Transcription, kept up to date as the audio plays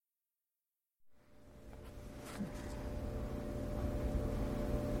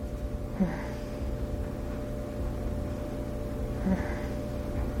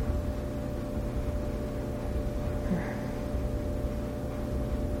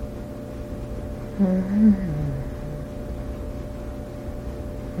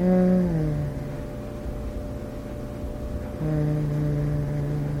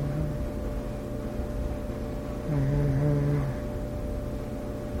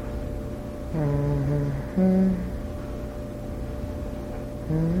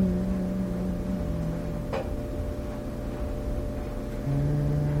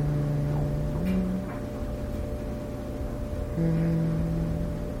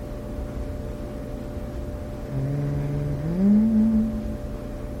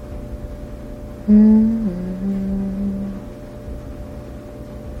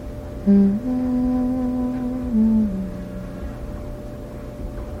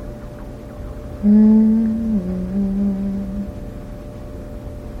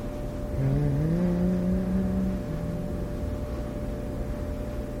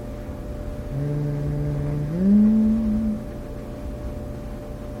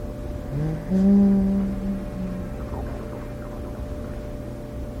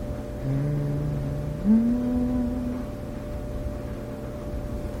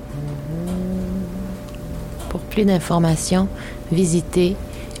Pour plus d'informations, visitez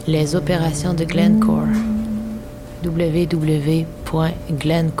les opérations de Glencore.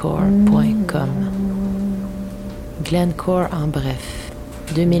 www.glencore.com. Glencore en bref.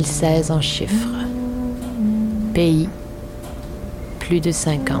 2016 en chiffres. Pays, plus de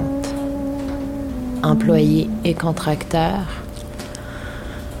 50. Employés et contracteurs,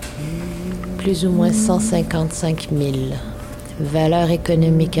 plus ou moins 155 000. Valeur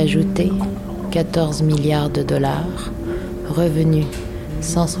économique ajoutée, 14 milliards de dollars. Revenus,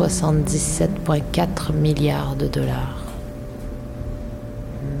 177,4 milliards de dollars.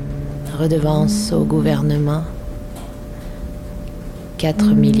 Redevances au gouvernement,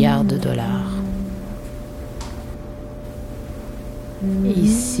 4 milliards de dollars.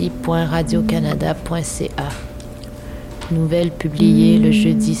 Ici.radiocanada.ca. Nouvelle publiée le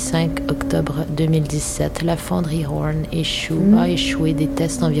jeudi 5 octobre 2017. La fonderie Horn a échoué des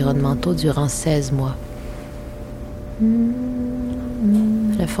tests environnementaux durant 16 mois.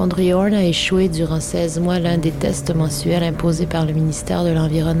 La fonderie Horn a échoué durant 16 mois l'un des tests mensuels imposés par le ministère de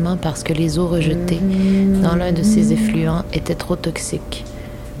l'Environnement parce que les eaux rejetées dans l'un de ses effluents étaient trop toxiques.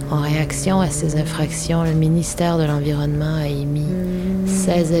 En réaction à ces infractions, le ministère de l'Environnement a émis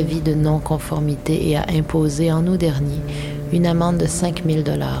 16 avis de non-conformité et a imposé en août dernier une amende de 5 000 $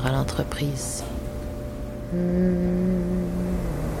 à l'entreprise.